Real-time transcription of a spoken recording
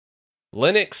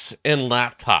Linux and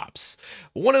laptops.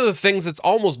 One of the things that's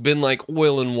almost been like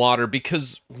oil and water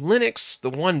because Linux, the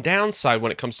one downside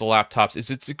when it comes to laptops is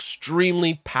it's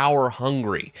extremely power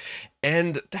hungry.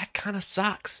 And that kind of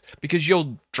sucks because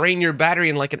you'll drain your battery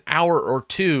in like an hour or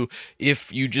two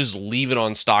if you just leave it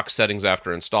on stock settings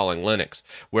after installing Linux,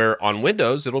 where on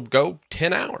Windows it'll go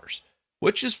 10 hours,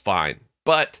 which is fine.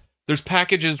 But there's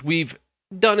packages we've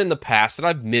done in the past, and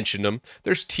I've mentioned them.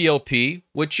 There's TLP,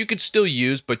 which you could still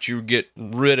use, but you get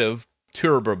rid of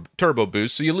turbo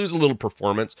boost, so you lose a little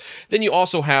performance. Then you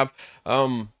also have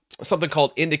something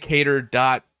called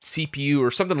indicator.cpu or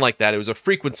something like that. It was a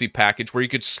frequency package where you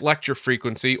could select your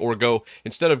frequency or go,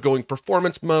 instead of going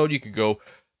performance mode, you could go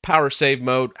power save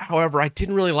mode. However, I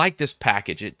didn't really like this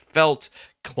package. It felt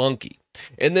clunky.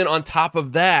 And then on top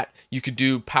of that, you could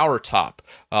do powertop,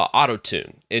 auto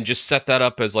tune, and just set that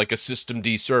up as like a system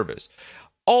D service.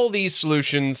 All these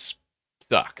solutions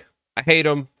suck. I hate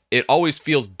them. It always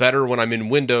feels better when I'm in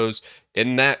Windows,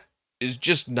 and that is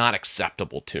just not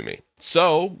acceptable to me.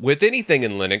 So with anything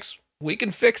in Linux, we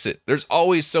can fix it. There's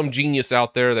always some genius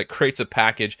out there that creates a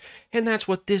package, and that's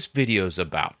what this video is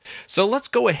about. So let's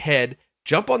go ahead,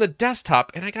 jump on the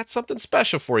desktop, and I got something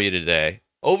special for you today.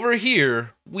 Over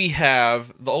here, we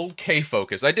have the old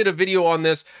K-Focus. I did a video on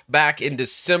this back in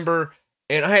December,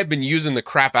 and I have been using the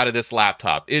crap out of this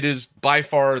laptop. It is by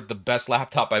far the best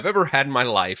laptop I've ever had in my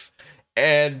life,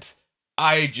 and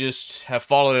I just have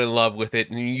fallen in love with it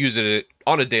and use it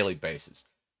on a daily basis.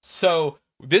 So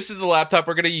this is the laptop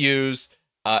we're going to use.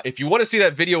 If you want to see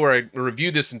that video where I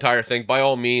review this entire thing, by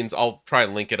all means, I'll try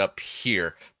and link it up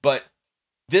here. But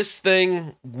this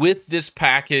thing with this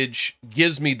package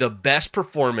gives me the best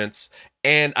performance,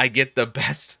 and I get the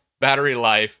best battery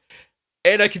life,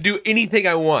 and I can do anything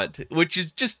I want, which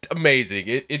is just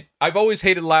amazing. I've always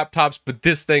hated laptops, but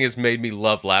this thing has made me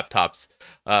love laptops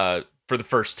for the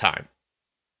first time.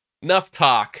 Enough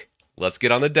talk. Let's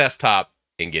get on the desktop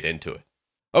and get into it.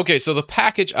 Okay, so the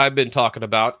package I've been talking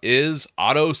about is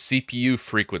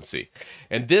AutoCPUFrequency,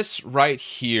 and this right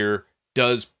here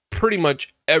does pretty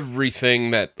much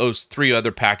everything that those three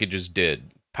other packages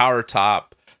did.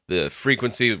 PowerTop, the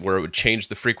frequency where it would change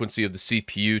the frequency of the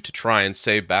CPU to try and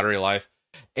save battery life.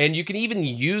 And you can even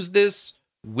use this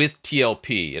with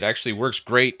TLP. It actually works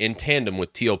great in tandem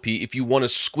with TLP if you want to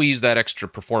squeeze that extra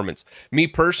performance. Me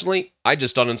personally, I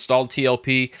just uninstalled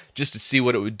TLP just to see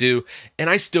what it would do, and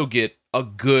I still get a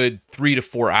good 3 to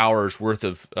 4 hours worth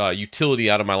of utility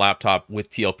out of my laptop with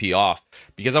TLP off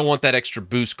because I want that extra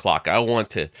boost clock. I want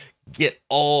to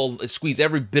squeeze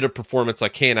every bit of performance I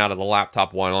can out of the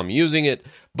laptop while I'm using it.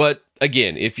 But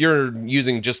again, if you're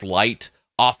using just light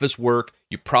office work,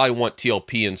 you probably want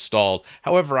TLP installed.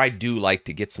 However, I do like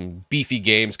to get some beefy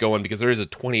games going because there is a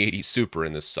 2080 Super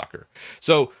in this sucker.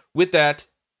 So with that,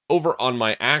 over on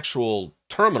my actual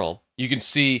terminal, you can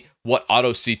see what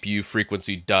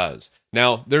AutoCPUFrequency does.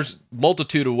 Now, there's a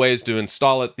multitude of ways to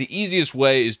install it. The easiest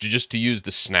way is to use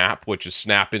the snap, which is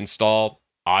snap install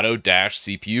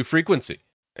auto-CPUFrequency.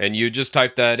 And you just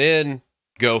type that in,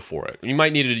 go for it. You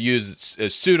might need to use it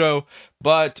as sudo,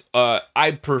 but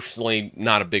I'm personally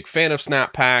not a big fan of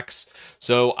snap packs,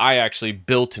 so I actually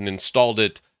built and installed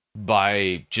it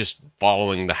by just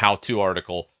following the how-to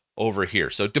article over here.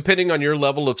 So depending on your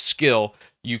level of skill,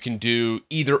 you can do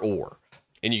either or.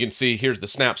 And you can see here's the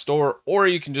snap store, or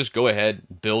you can just go ahead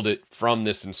and build it from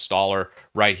this installer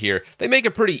right here. They make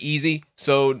it pretty easy,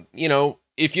 so you know,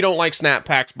 if you don't like snap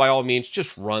packs, by all means,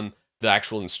 just run the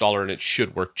actual installer and it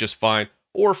should work just fine.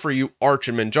 Or for you Arch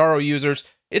and Manjaro users,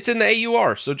 it's in the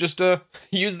AUR, so just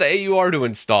use the AUR to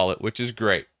install it, which is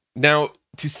great. Now,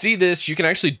 to see this, you can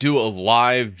actually do a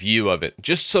live view of it,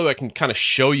 just so I can kind of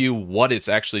show you what it's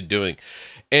actually doing.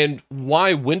 And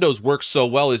why Windows works so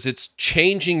well is it's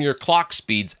changing your clock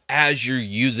speeds as you're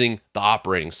using the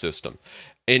operating system.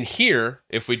 And here,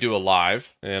 if we do a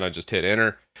live, and I just hit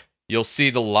enter, you'll see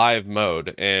the live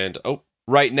mode. And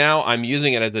right now I'm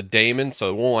using it as a daemon, so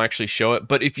it won't actually show it.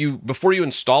 But before you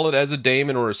install it as a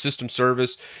daemon or a system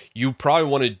service, you probably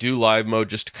want to do live mode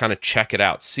just to kind of check it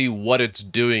out, see what it's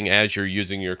doing as you're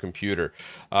using your computer.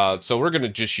 So we're going to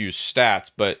just use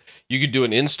stats, but you could do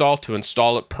an install to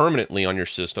install it permanently on your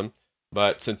system.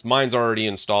 But since mine's already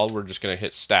installed, we're just going to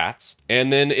hit stats,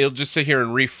 and then it'll just sit here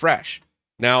and refresh.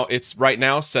 Now it's right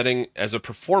now setting as a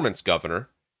performance governor.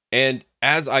 And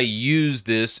as I use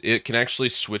this, it can actually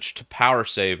switch to power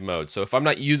save mode. So if I'm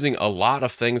not using a lot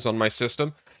of things on my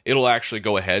system, it'll actually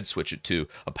go ahead, switch it to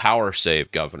a power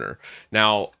save governor.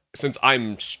 Now, since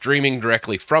I'm streaming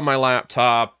directly from my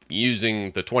laptop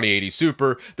using the 2080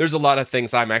 Super, there's a lot of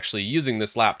things I'm actually using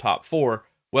this laptop for.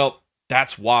 Well,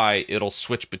 that's why it'll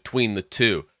switch between the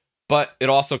two. but it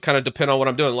also kind of depends on what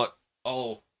I'm doing. Look,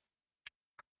 I'll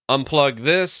unplug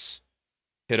this,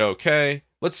 hit OK.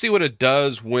 Let's see what it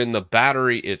does when the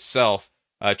battery itself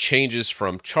changes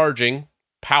from charging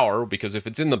power, because if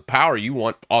it's in the power, you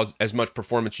want as much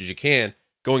performance as you can,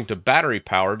 going to battery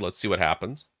powered. Let's see what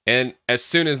happens. And as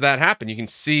soon as that happened, you can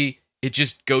see it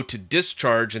just go to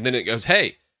discharge, and then it goes,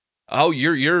 hey, oh,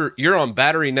 you're on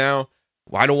battery now.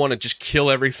 Well, I don't want to just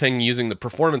kill everything using the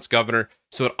performance governor,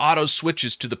 so it auto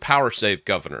switches to the power save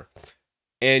governor.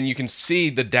 And you can see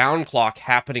the down clock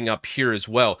happening up here as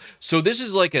well. So this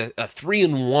is like a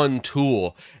 3-in-1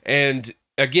 tool. And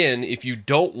again, if you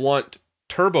don't want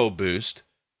turbo boost,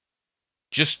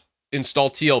 just install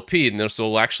TLP and this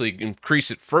will actually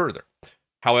increase it further.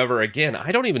 However, again,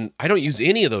 I don't use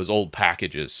any of those old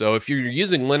packages. So if you're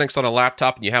using Linux on a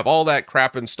laptop and you have all that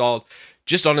crap installed,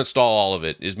 just uninstall all of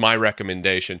it is my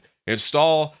recommendation.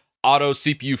 Install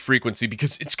AutoCPUFrequency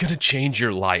because it's going to change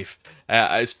your life.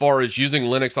 As far as using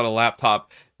Linux on a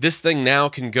laptop, this thing now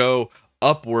can go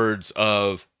upwards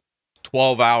of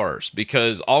 12 hours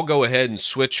because I'll go ahead and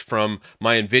switch from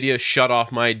my NVIDIA, shut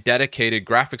off my dedicated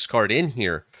graphics card in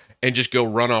here, and just go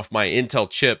run off my Intel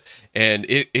chip, and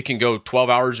it can go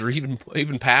 12 hours or even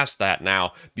past that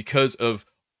now because of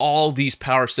all these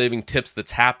power saving tips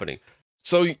that's happening.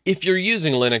 So if you're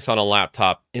using Linux on a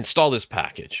laptop, install this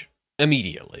package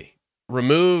immediately.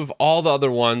 Remove all the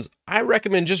other ones. I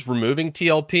recommend just removing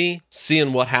TLP,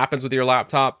 seeing what happens with your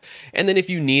laptop. And then if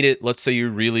you need it, let's say you're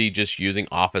really just using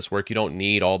office work, you don't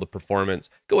need all the performance,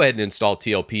 go ahead and install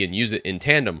TLP and use it in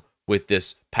tandem with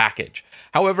this package.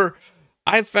 However,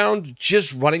 I've found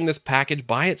just running this package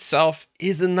by itself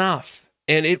is enough.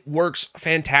 And it works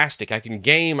fantastic. I can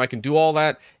game, I can do all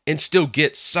that, and still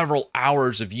get several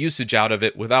hours of usage out of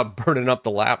it without burning up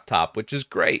the laptop, which is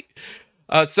great.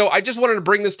 So I just wanted to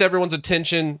bring this to everyone's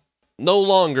attention. No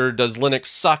longer does Linux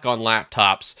suck on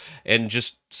laptops and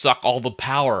just suck all the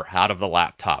power out of the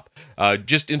laptop.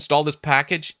 Just install this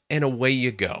package and away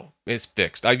you go. It's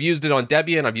fixed. I've used it on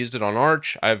Debian, I've used it on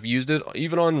Arch, I've used it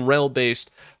even on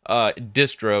Rail-based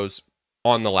distros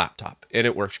on the laptop, and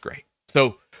it works great.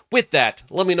 So with that,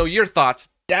 let me know your thoughts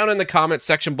down in the comment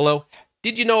section below.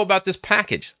 Did you know about this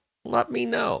package? Let me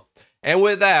know. And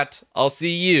with that, I'll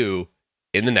see you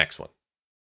in the next one.